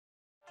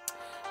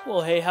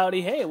Well, hey,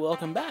 howdy, hey,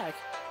 welcome back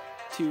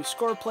to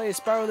Score Play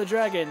Spyro the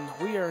Dragon.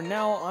 We are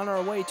now on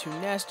our way to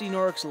Nasty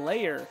Nork's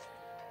lair.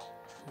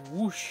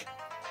 Whoosh.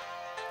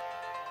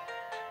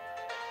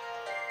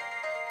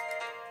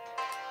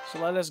 So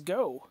let us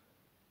go.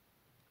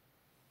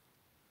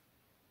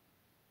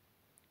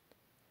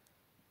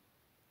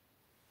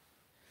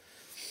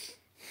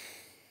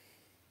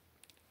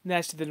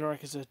 Nasty the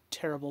Nork is a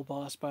terrible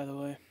boss, by the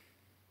way.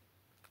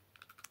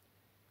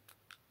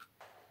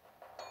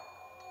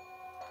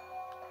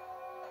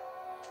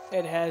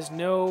 It has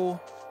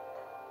no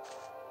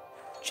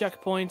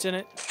checkpoints in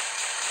it,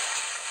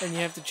 and you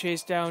have to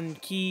chase down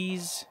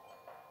keys.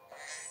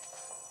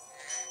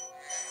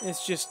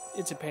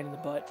 It's a pain in the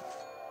butt.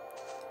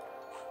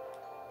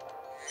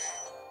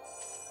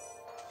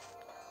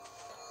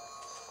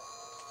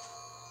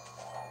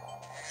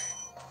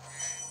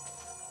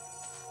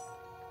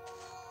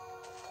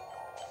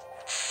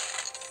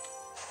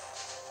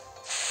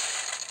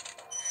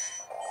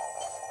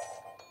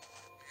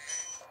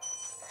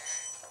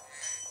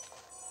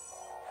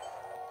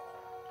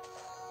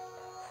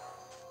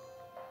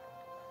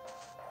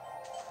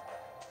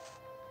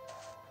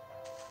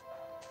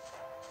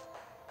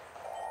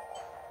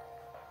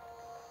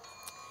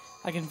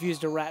 I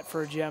confused a rat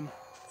for a gem.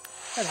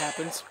 That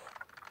happens.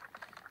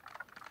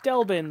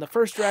 Delbin, the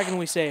first dragon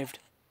we saved.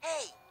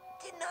 Hey,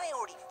 didn't I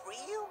already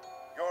free you?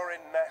 You're in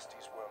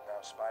Nasty's world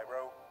now,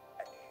 Spyro,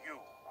 and you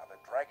are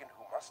the dragon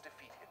who must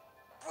defeat him.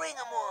 Bring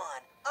him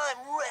on. I'm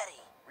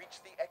ready.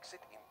 Reach the exit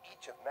in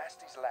each of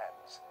Nasty's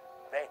lands.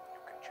 Then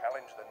you can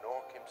challenge the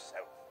Nork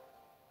himself.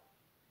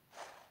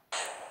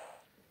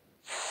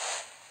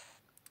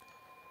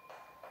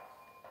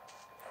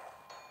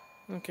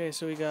 Okay,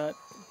 so we got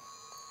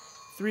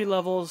 3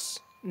 levels.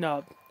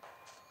 No,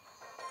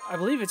 I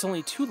believe it's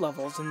only 2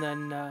 levels, and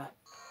then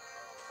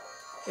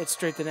it's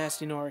straight to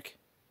Nasty Nork.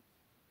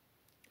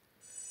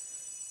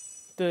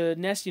 The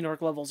Nasty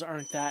Nork levels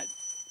aren't that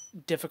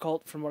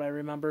difficult from what I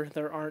remember.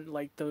 There aren't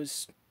like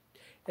those...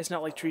 It's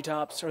not like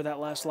Treetops or that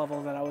last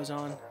level that I was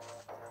on.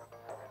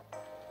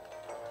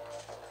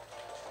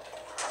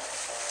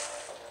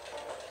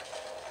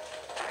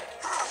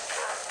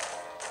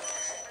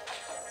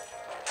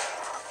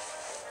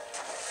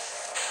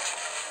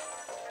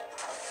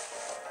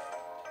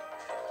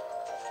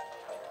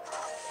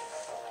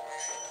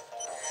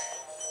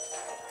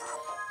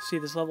 See,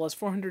 this level has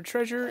 400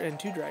 treasure and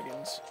 2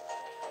 dragons.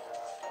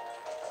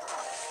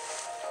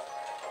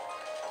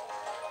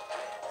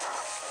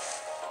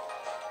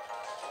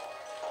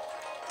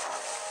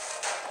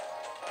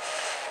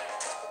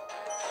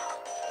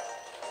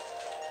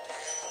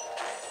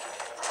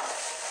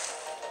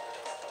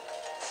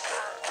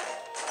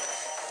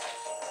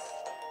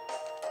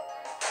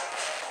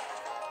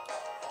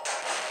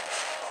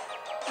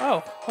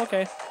 Oh,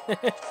 okay.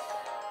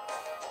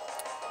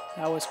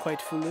 That was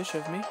quite foolish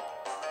of me.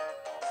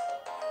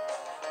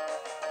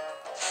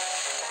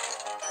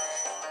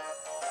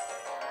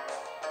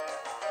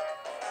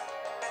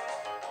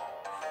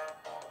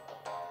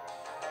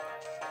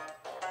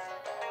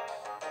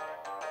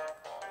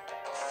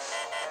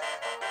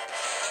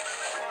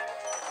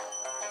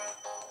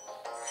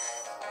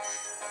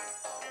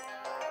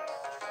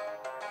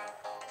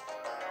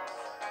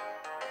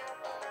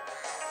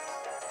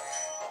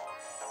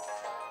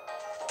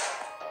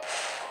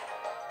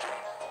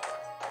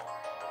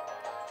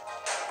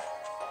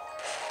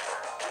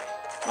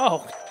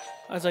 Oh,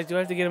 I was like, do I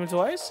have to get him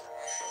twice?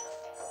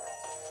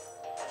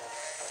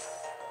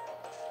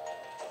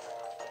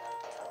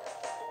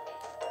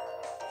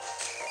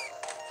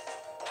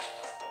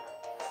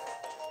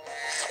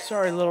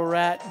 Sorry, little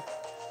rat.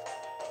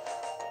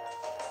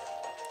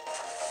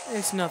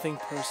 It's nothing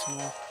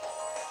personal.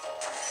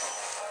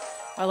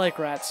 I like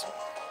rats.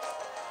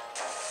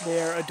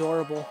 They're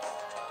adorable.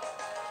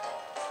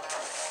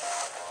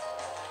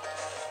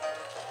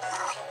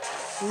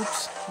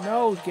 Oops.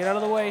 No, get out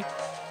of the way.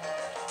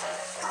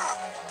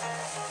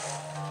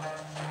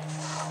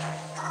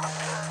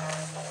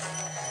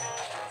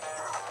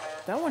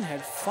 That one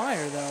had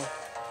fire, though.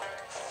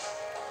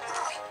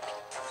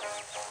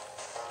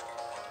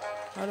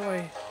 How do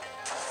I...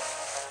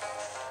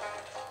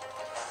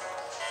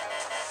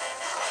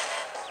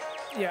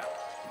 Yeah.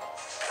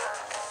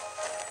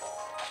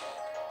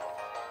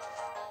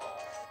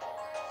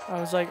 I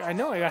was like, I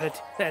know I gotta do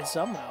that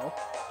somehow.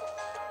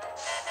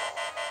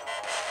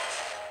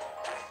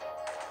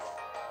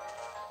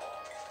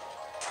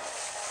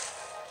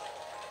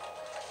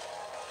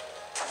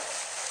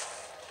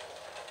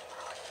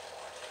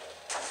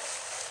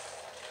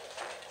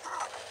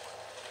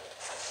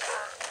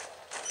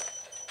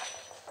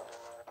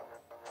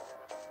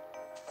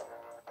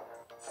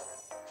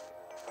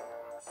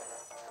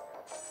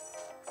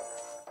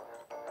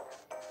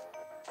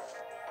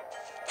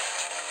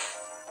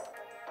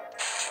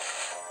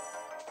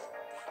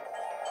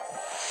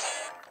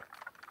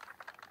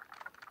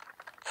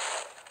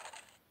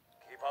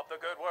 Keep up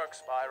the good work,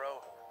 Spyro.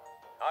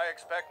 I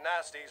expect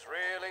Nasty's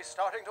really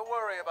starting to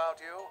worry about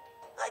you.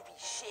 I'd be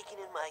shaking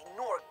in my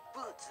Nork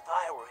boots if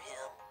I were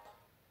him.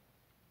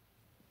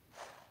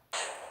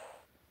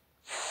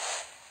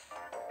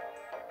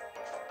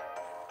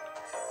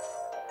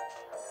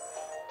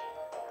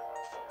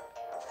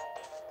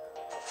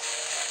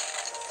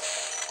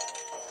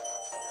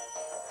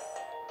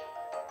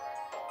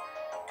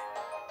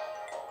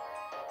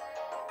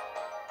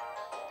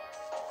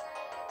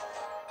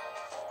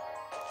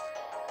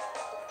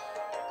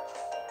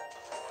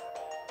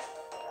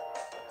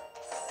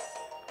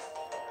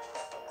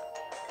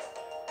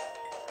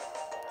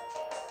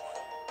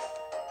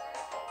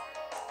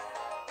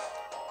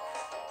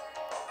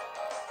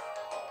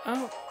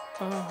 Oh,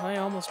 I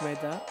almost made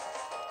that.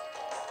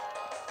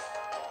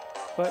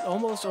 But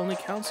almost only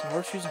counts in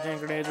horseshoes and hand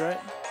grenades, right?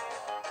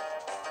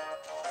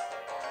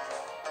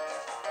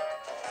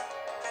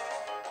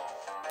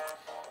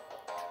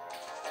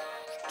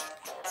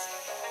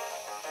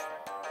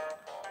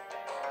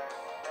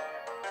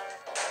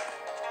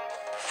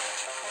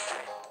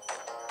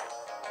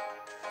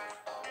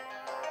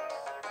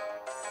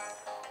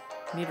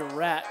 Need a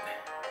rat.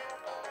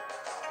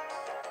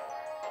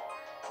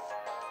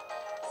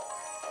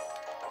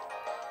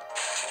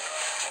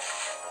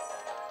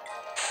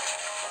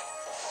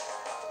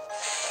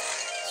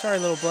 Sorry,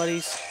 little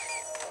buddies.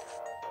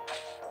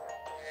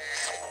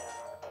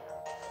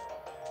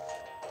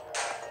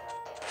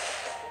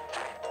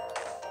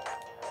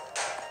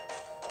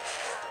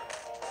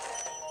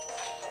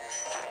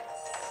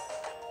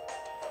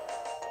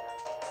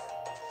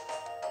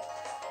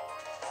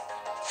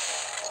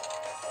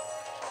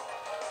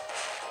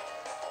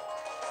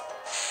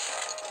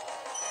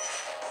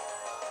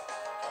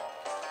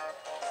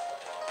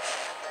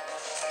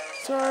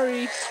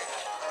 Sorry.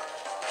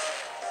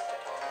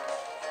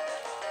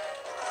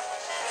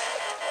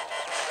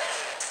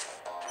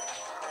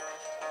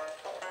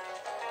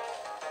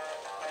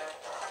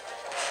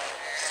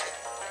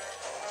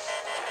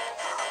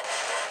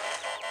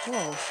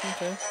 Oh,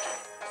 okay.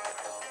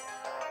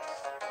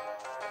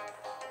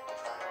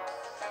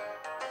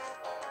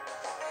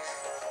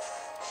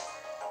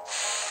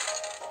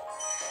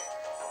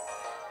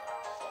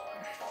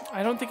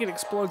 I don't think it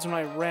explodes when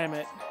I ram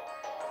it.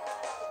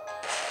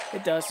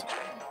 It does.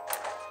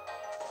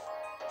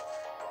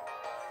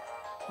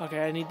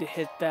 Okay, I need to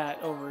hit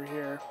that over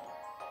here.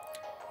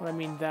 When I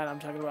mean that, I'm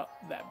talking about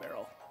that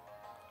barrel.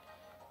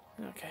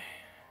 Okay.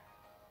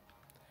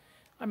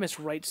 I miss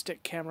right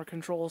stick camera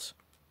controls.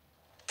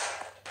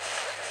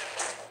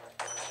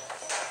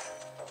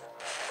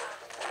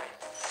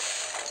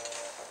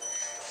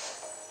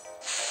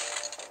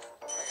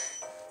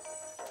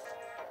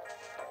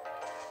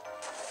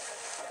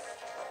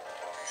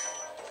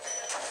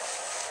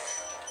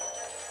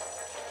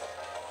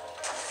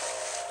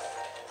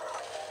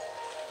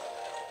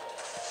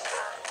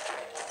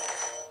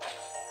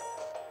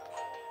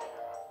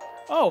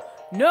 Oh,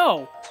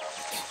 no!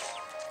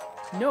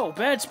 No,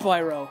 bad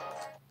Spyro.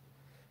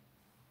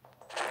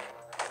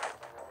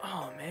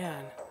 Oh,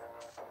 man.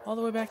 All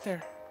the way back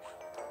there.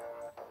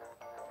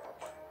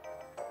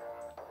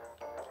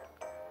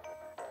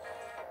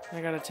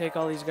 I gotta take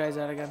all these guys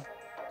out again.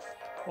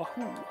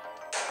 Wahoo!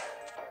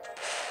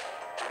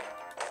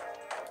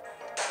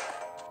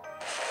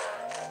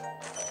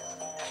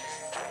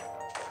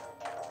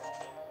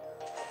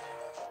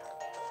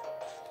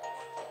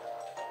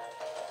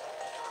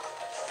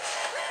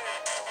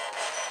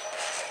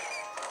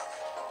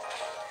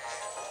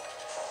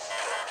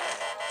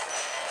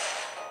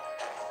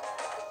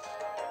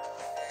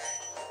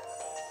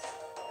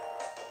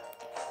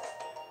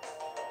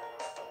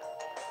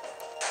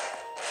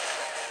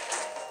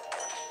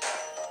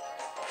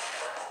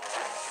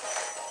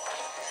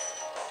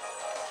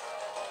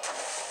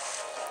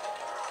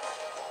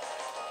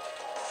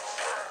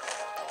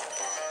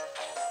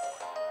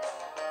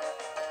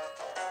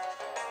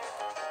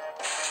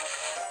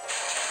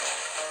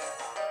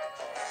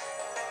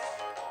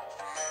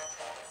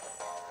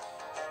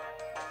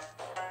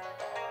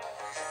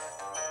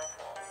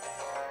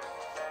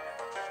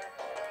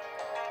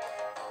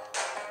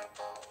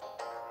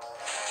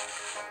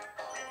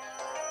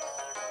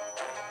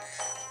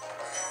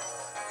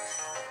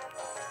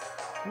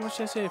 How much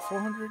did I say?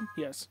 400?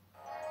 Yes.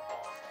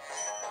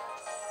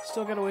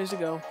 Still got a ways to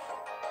go.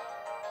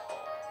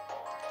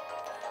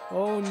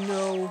 Oh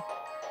no.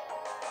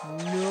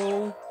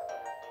 No.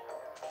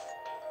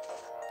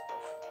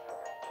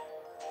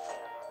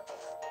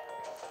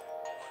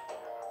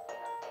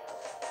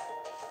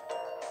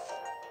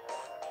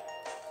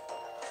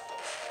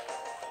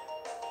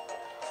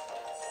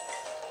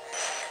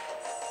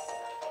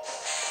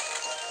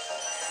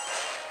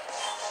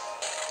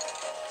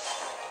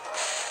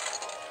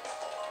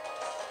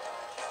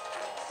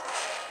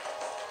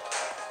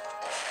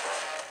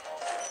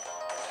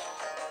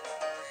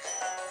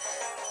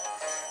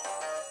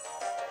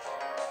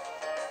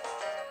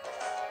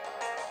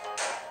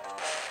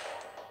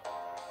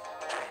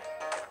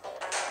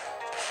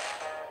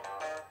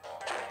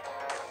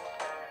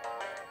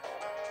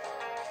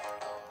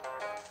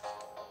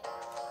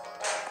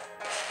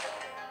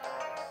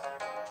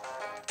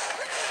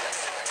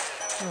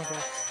 Okay.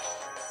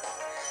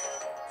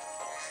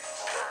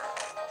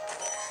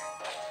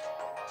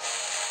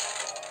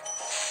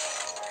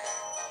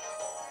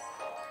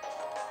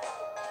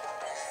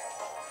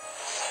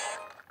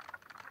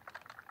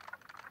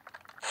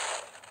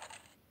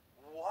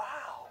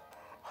 Wow!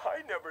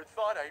 I never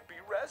thought I'd be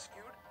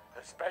rescued,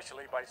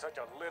 especially by such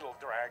a little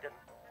dragon.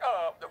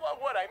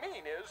 What I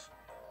mean is,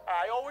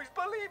 I always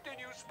believed in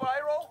you,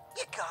 Spyro.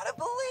 You gotta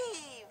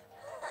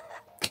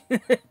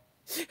believe.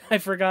 I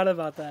forgot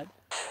about that.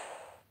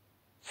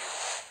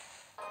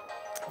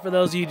 For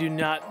those of you who do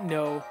not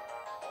know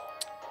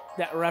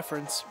that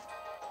reference,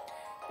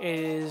 It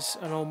is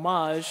an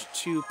homage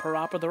to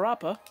Parappa the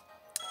Rappa,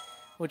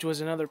 which was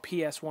another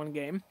PS1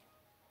 game.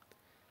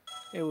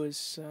 It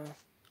was,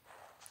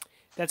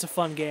 that's a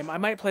fun game. I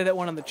might play that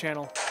one on the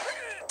channel.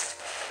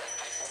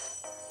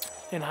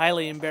 And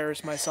highly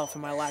embarrass myself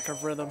in my lack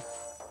of rhythm.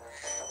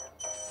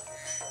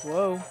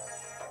 Whoa.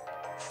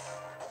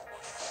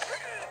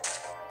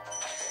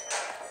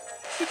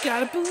 You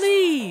gotta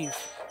believe!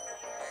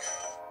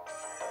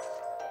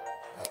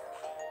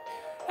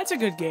 That's a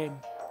good game.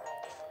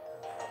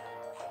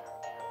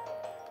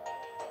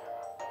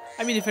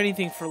 I mean, if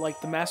anything, for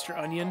like the Master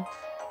Onion,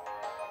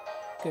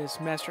 because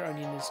Master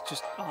Onion is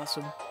just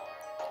awesome.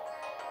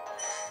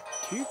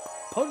 Keep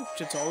punch,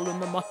 it's all in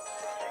the mind.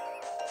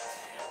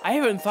 I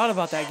haven't thought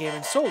about that game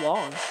in so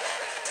long.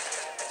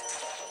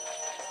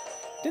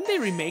 Didn't they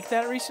remake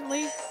that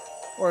recently?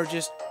 Or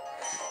just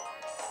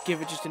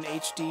give it just an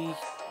HD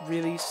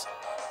release?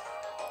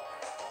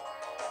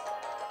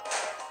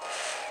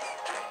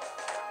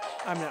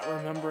 I'm not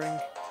remembering.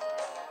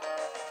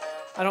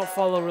 I don't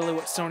follow really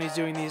what Sony's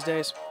doing these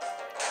days.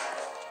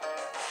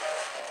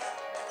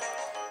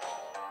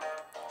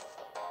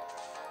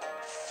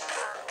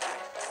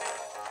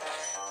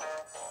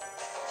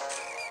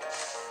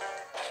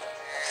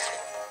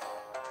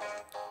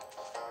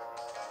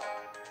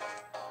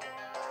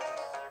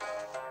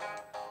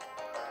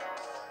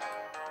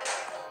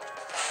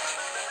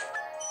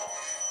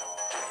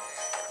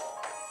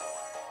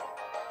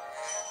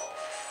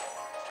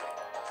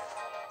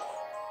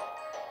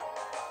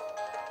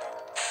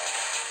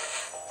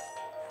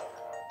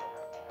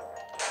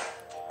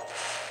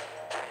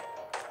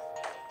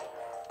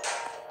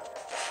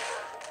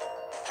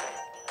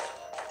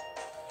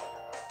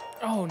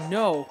 Oh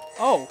no.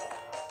 Oh.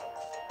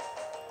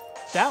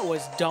 That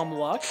was dumb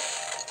luck.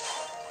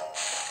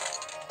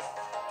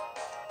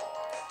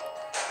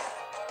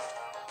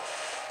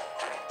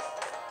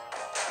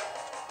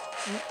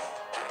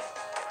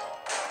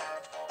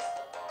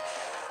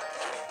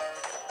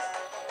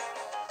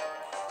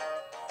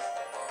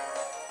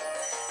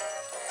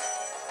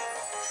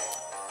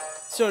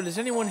 So, does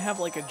anyone have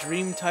like a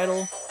dream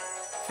title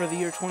for the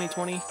year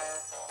 2020?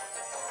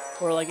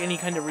 Or like any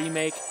kind of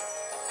remake?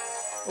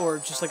 Or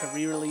just like a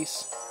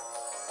re-release?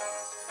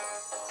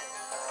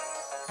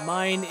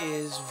 Mine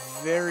is a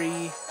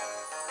very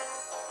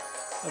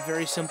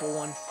simple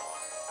one.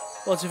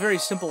 Well, it's a very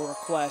simple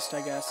request,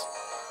 I guess.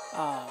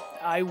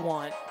 I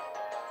want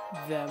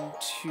them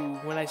to,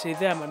 when I say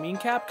them, I mean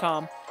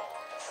Capcom.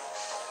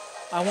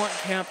 I want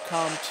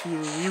Capcom to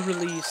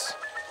re-release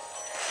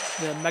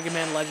the Mega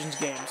Man Legends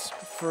games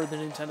for the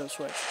Nintendo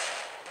Switch.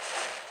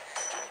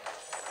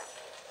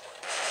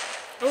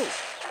 Oh.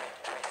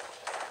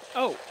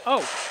 Oh,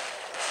 oh.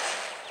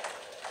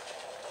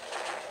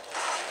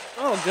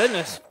 Oh,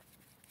 goodness.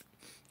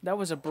 That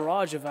was a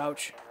barrage of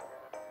ouch.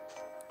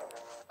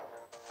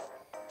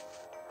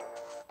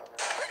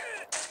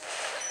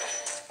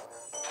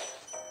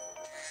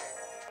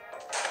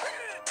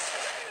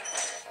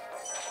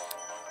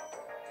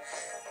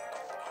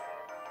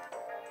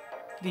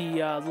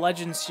 The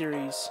Legend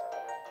series,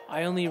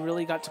 I only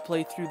really got to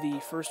play through the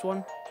first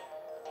one.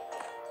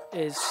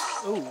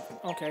 Oh,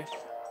 okay.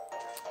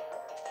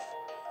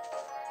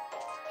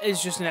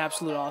 It's just an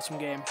absolute awesome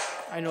game.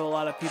 I know a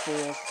lot of people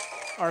will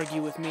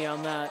argue with me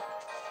on that.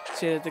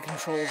 Say that the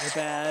controls are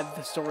bad,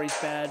 the story's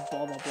bad,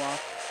 blah, blah, blah.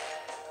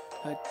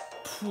 But,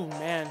 phew,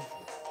 man.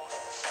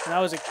 When I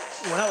was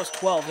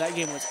 12, that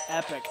game was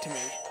epic to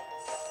me.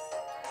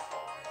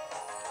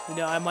 You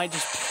know, I might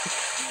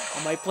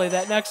play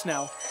that next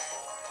now.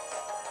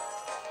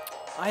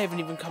 I haven't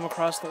even come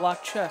across the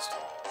locked chest.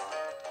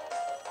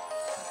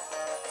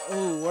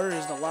 Oh, where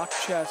is the locked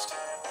chest?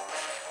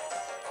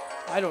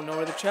 I don't know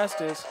where the chest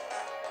is.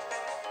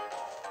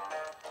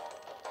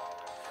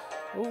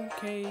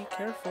 Okay,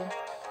 careful.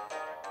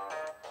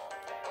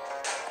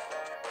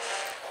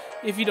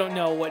 If you don't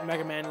know what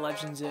Mega Man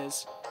Legends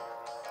is...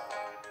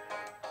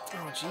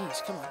 Oh,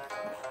 jeez, come on.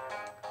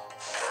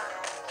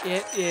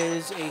 It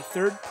is a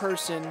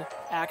third-person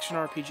action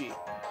RPG.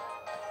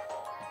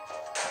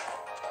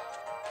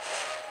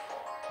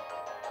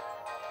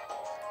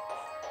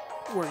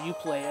 Where you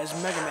play as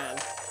Mega Man.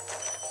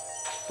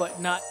 But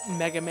not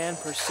Mega Man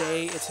per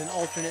se, it's an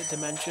alternate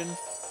dimension.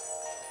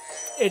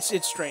 It's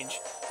strange.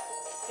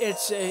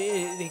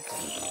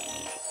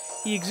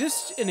 He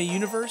exists in a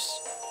universe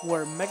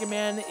where Mega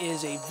Man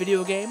is a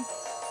video game.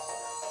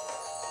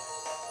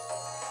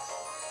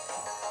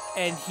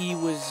 And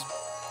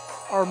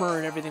armor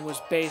and everything was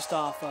based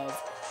off of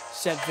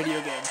said video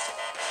game.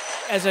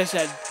 As I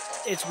said,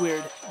 it's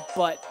weird,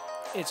 but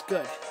it's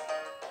good.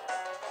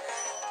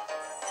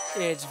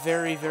 It's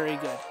very, very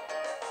good.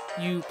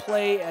 You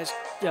play as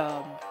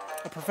a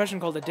profession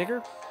called a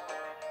digger,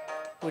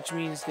 which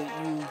means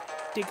that you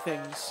dig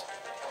things.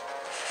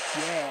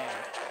 Yeah.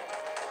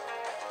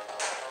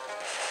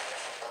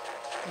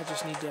 I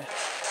just need to...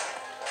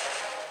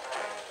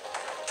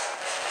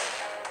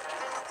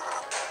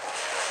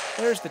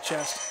 There's the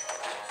chest.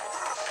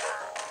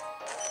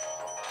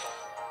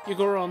 You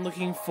go around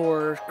looking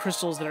for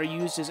crystals that are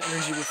used as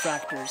energy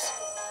refractors.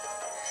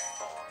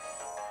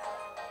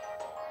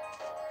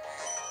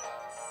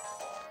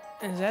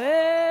 Is that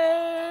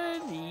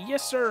it?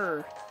 Yes,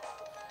 sir.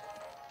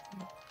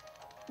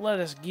 Let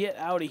us get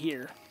out of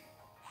here.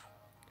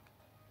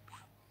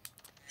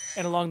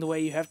 And along the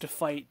way, you have to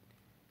fight.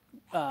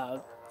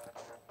 God,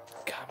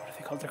 what are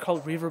they called? They're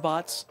called Reaver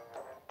bots.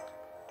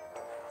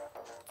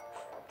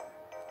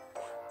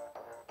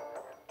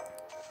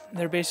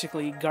 They're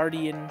basically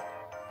guardian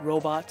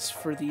robots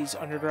for these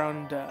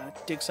underground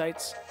dig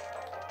sites.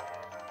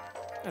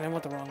 And I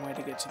went the wrong way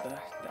to get to the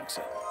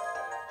exit.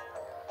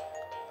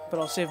 But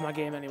I'll save my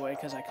game anyway,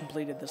 because I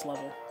completed this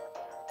level.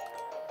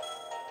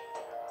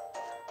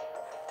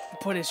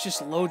 But it's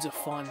just loads of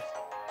fun.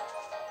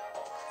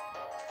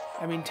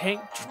 I mean,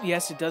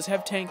 yes, it does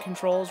have tank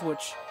controls,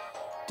 which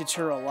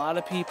deter a lot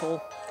of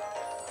people.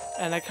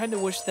 And I kind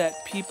of wish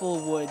that people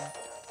would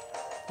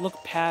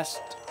look past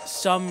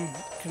some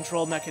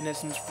control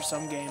mechanisms for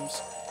some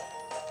games.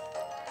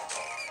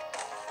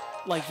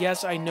 Like,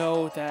 yes, I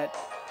know that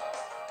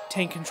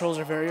tank controls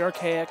are very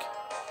archaic.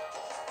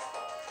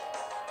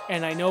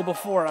 And I know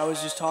before I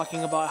was just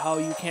talking about how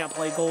you can't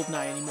play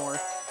GoldenEye anymore.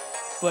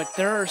 But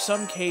there are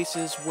some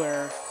cases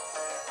where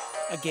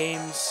a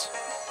game's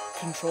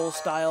control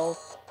style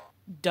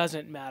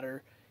doesn't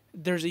matter.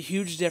 There's a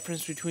huge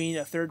difference between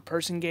a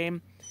third-person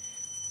game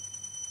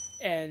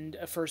and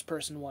a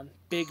first-person one.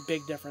 Big,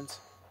 big difference.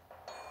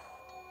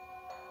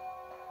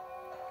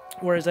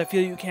 Whereas I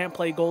feel you can't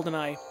play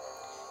GoldenEye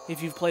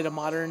if you've played a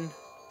modern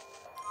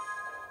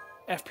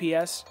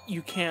FPS.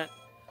 You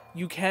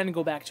can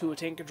go back to a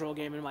tank control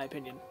game, in my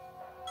opinion.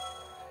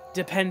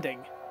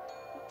 Depending.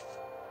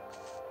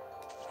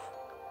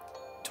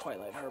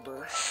 Twilight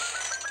Harbor.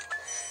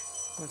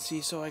 Let's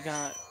see, so I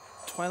got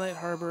Twilight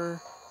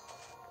Harbor,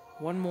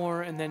 one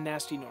more, and then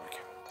Nasty Nork.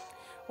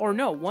 Or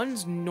no,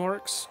 one's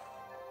Nork's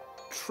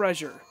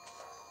Treasure.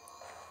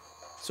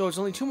 So it's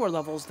only 2 more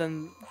levels,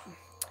 then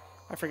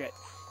I forget.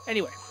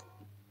 Anyway,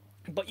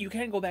 but you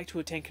can go back to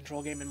a tank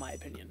control game, in my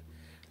opinion.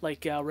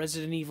 Like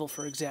Resident Evil,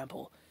 for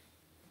example.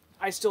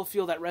 I still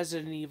feel that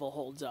Resident Evil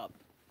holds up.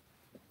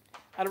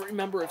 I don't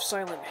remember if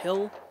Silent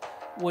Hill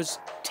was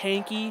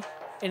tanky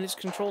in its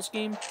control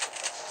scheme,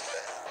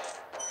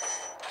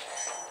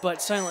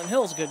 but Silent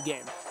Hill's a good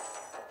game.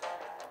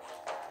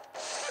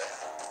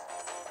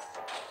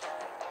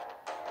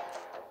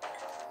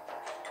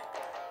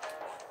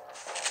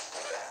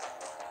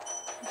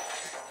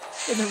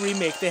 In the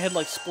remake, they had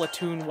like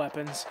Splatoon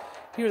weapons.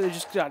 Here they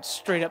just got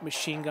straight up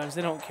machine guns.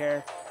 They don't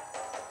care.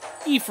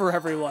 E for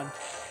everyone.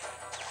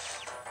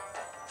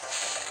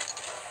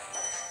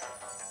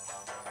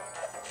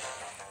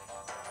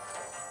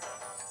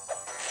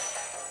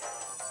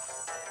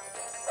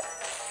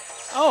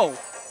 Oh,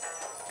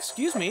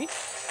 excuse me.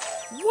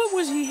 What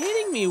was he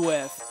hitting me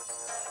with?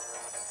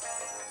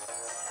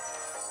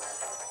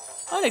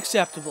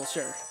 Unacceptable,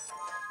 sir.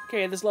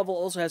 Okay, this level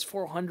also has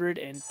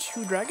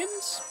 402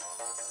 dragons.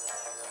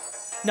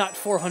 Not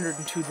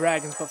 402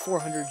 dragons, but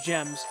 400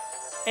 gems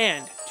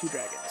and 2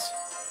 dragons.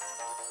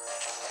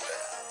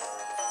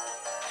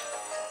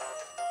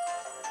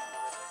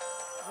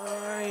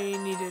 I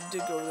needed to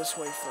go this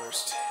way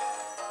first.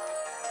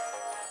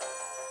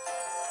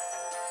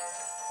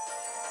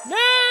 No!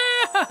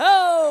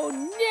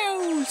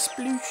 No!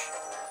 Sploosh!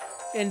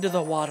 Into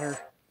the water.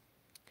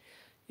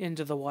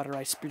 Into the water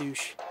I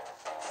sploosh.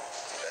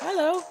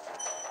 Hello.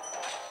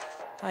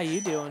 How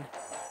you doing?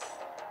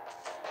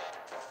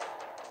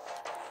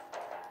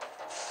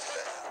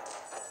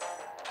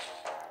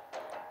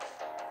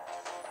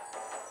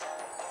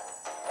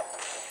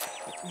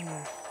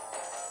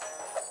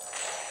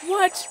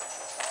 What?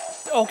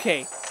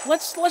 Okay,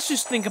 let's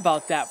just think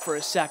about that for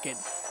a second.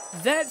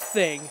 That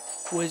thing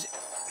was...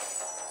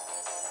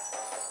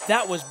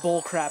 That was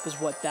bullcrap is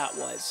what that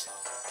was.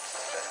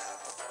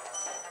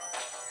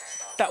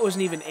 That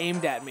wasn't even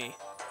aimed at me.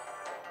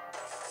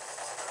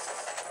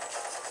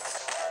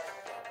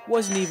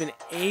 Wasn't even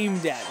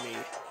aimed at me.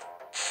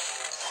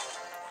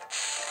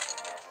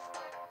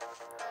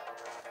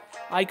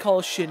 I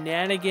call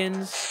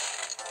shenanigans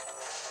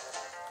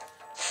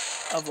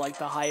of like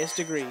the highest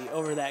degree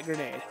over that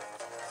grenade.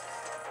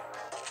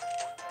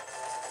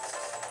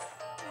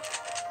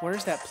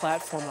 Where's that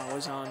platform I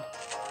was on?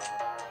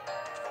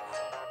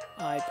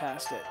 I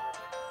passed it.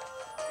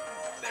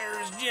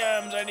 There's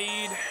gems I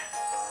need.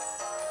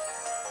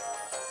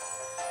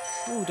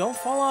 Ooh, don't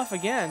fall off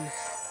again.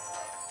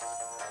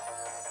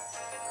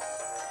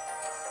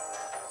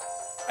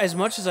 As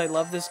much as I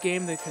love this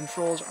game, the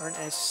controls aren't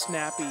as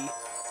snappy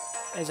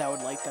as I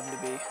would like them to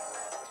be.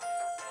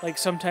 Like,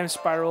 sometimes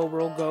Spyro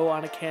will go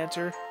on a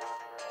canter.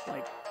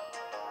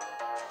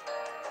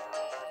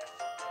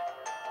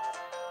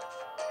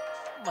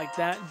 Like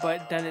that,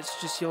 but then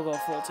it's just you'll go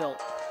full tilt.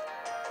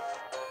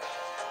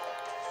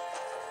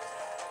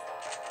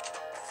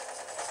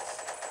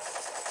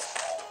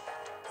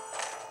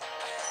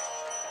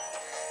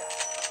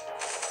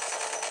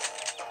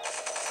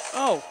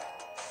 Oh.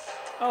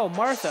 Oh,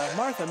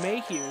 Martha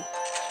Mayhew.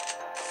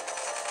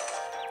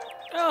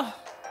 Oh.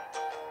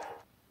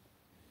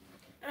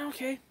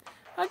 Okay.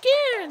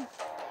 Again!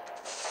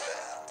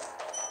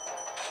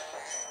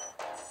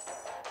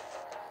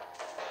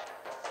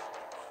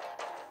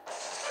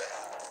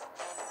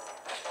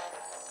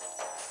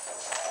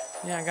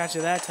 Yeah, I got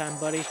you that time,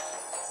 buddy.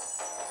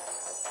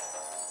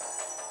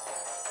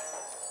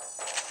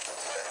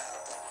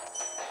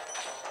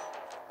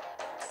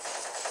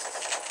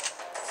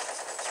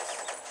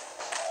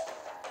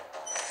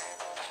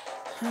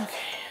 Okay.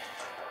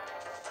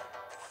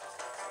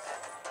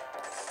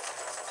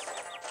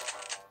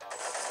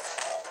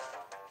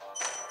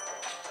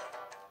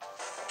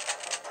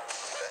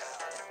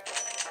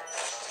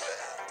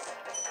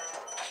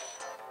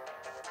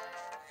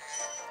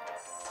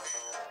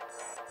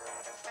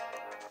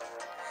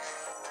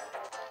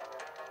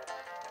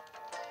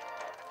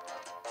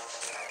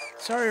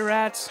 Sorry,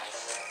 rats.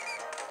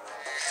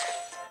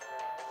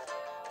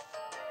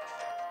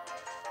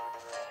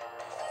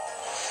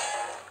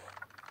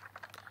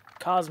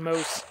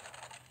 Cosmos.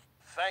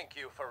 Thank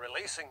you for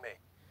releasing me.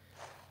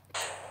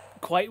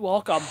 Quite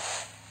welcome.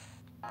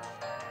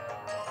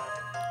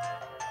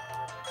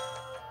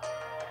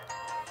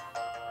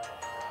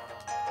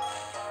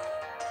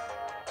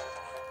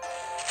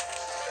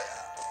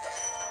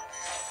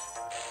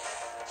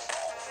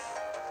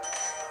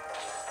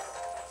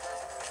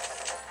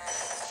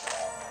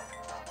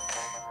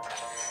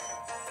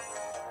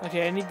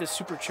 Okay, I need the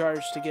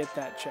supercharge to get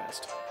that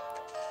chest.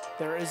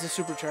 There is a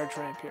supercharge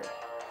ramp here.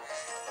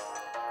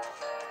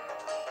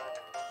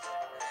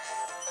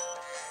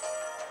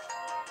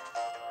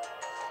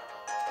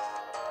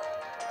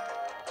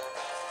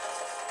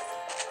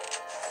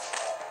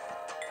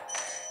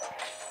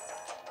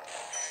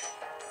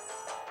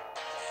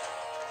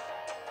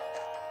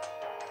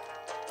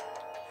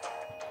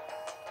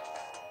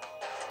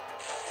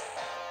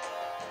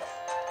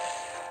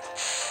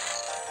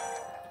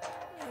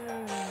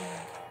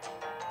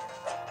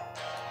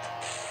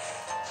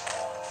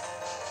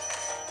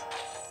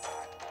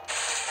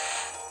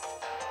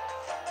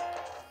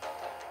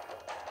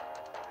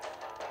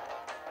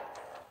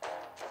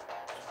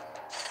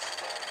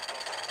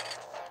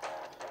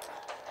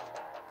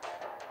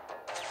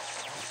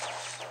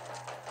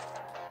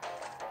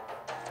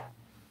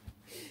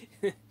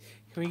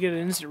 Can we get an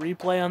instant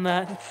replay on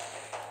that?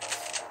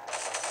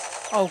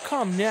 Oh,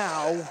 come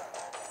now.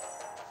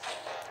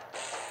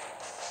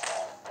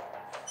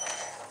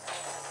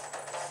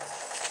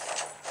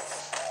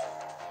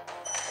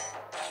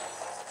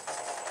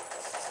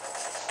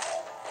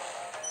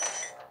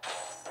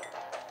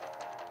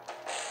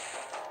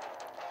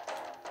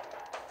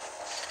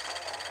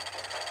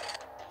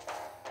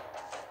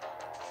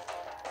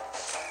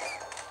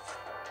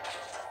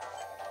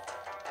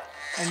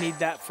 I need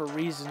that for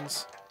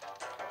reasons.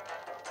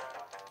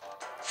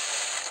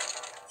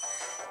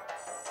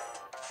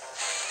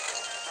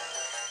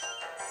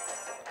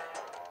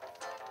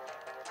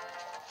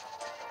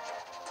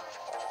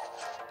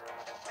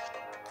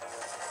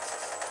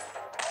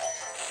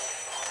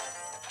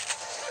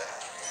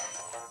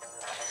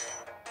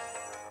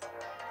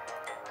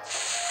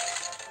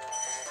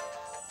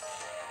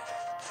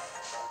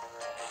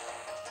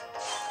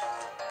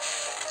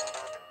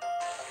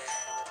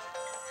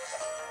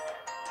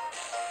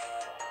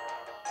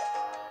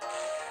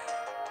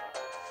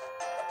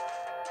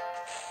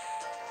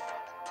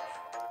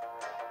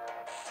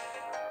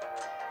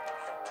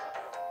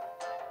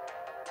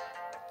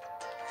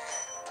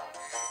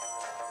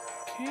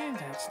 Okay,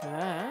 that's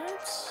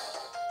that.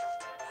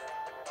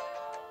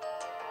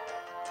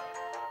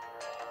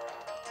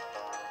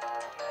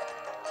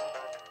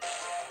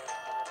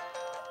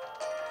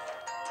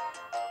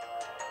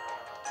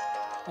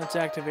 Let's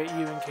activate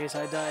you in case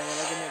I die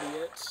like an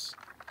idiot.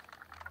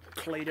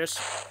 Cletus.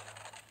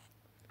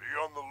 Be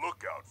on the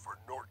lookout for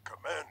Nord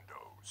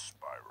Commandos,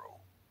 Spyro.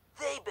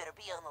 They better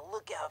be on the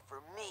lookout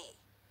for me.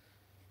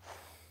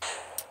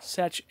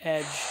 Such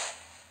edge.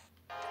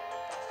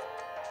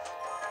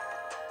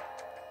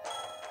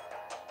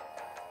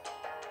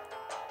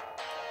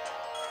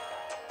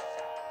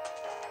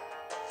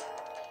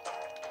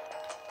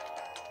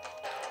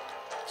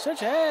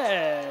 Such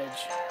edge.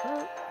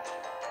 Hurt.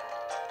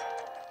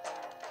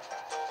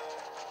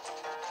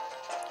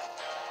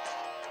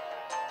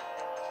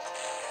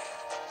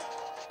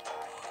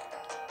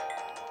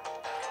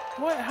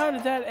 What? How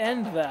did that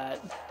end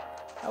that?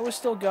 I was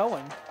still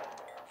going.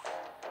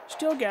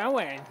 Still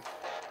going.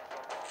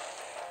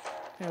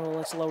 Okay, well,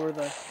 let's lower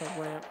the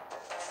ramp.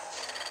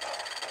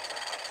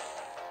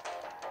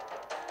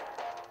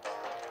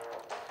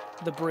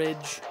 The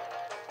bridge.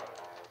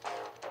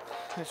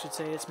 I should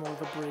say it's more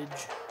of a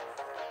bridge.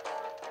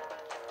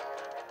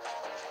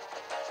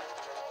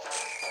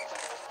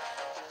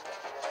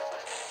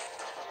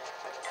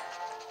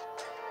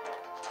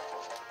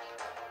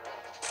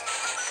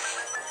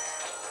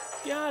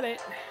 Got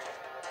it.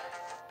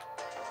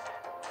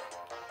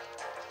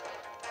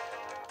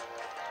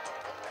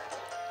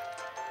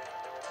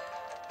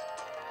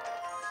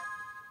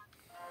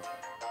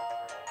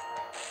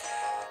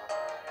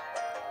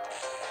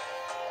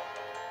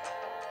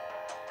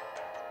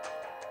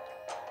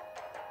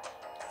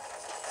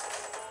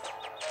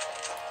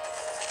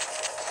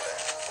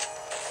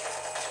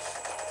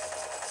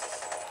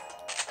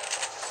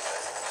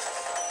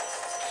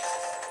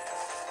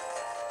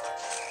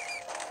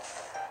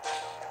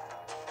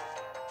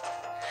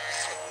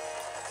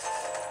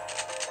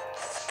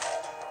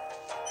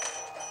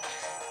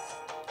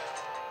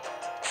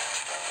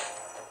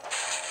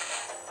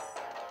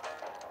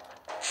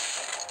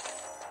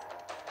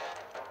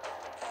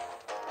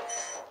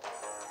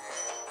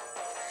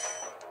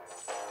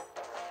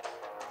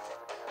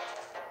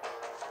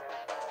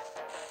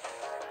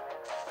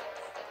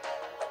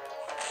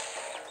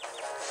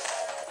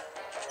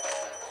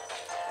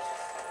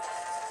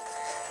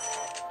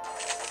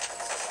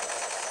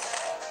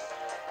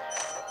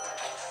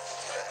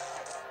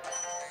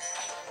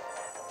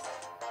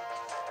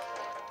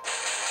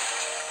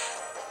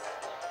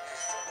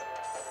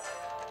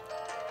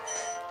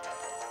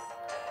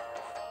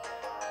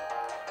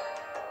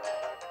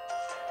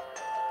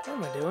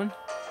 am I doing?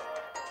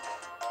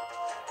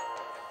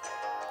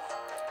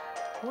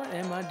 What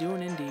am I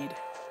doing indeed?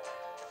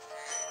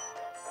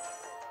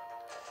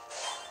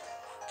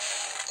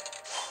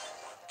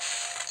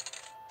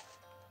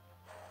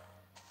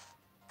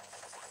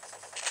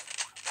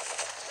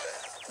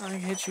 I can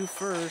hit you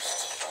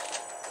first.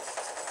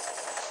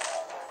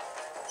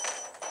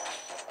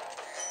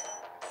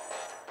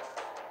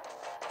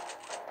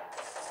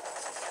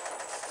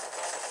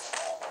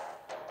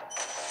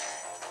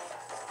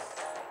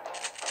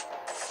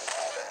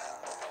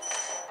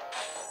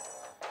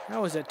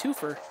 That was a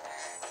twofer.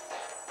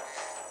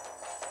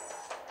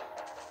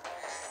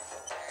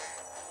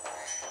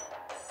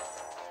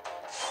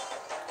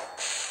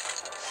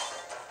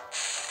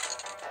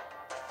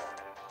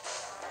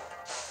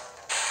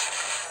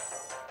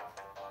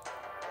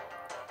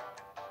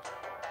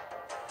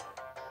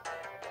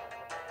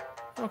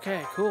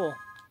 Okay, cool.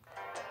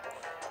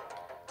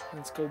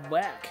 Let's go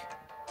back.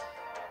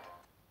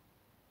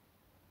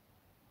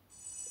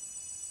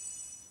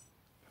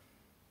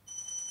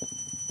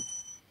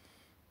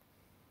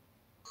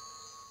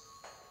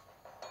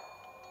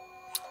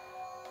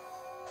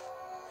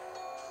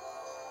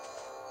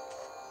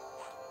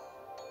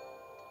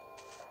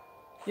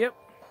 Yep.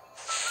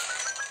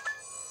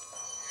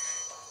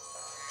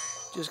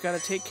 Just gotta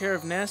take care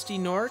of Nasty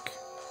Nork,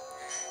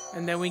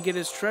 and then we get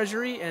his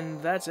treasury,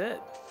 and that's it.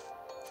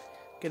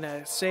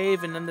 Gonna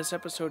save and end this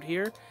episode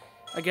here.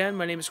 Again,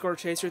 my name is Score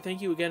Chaser.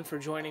 Thank you again for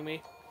joining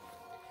me.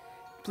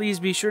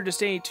 Please be sure to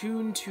stay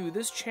tuned to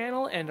this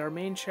channel and our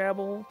main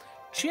channel,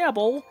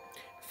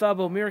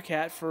 Thabo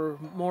Meerkat, for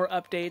more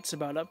updates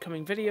about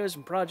upcoming videos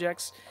and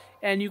projects.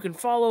 And you can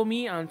follow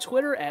me on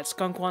Twitter at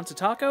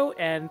SkunkWantsATaco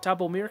and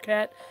Thabo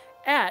Meerkat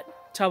at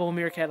Thabo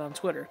Meerkat on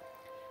Twitter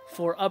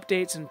for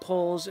updates and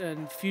polls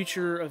and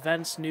future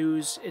events,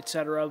 news,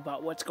 etc.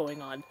 about what's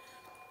going on.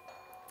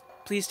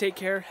 Please take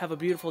care, have a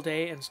beautiful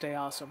day, and stay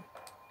awesome.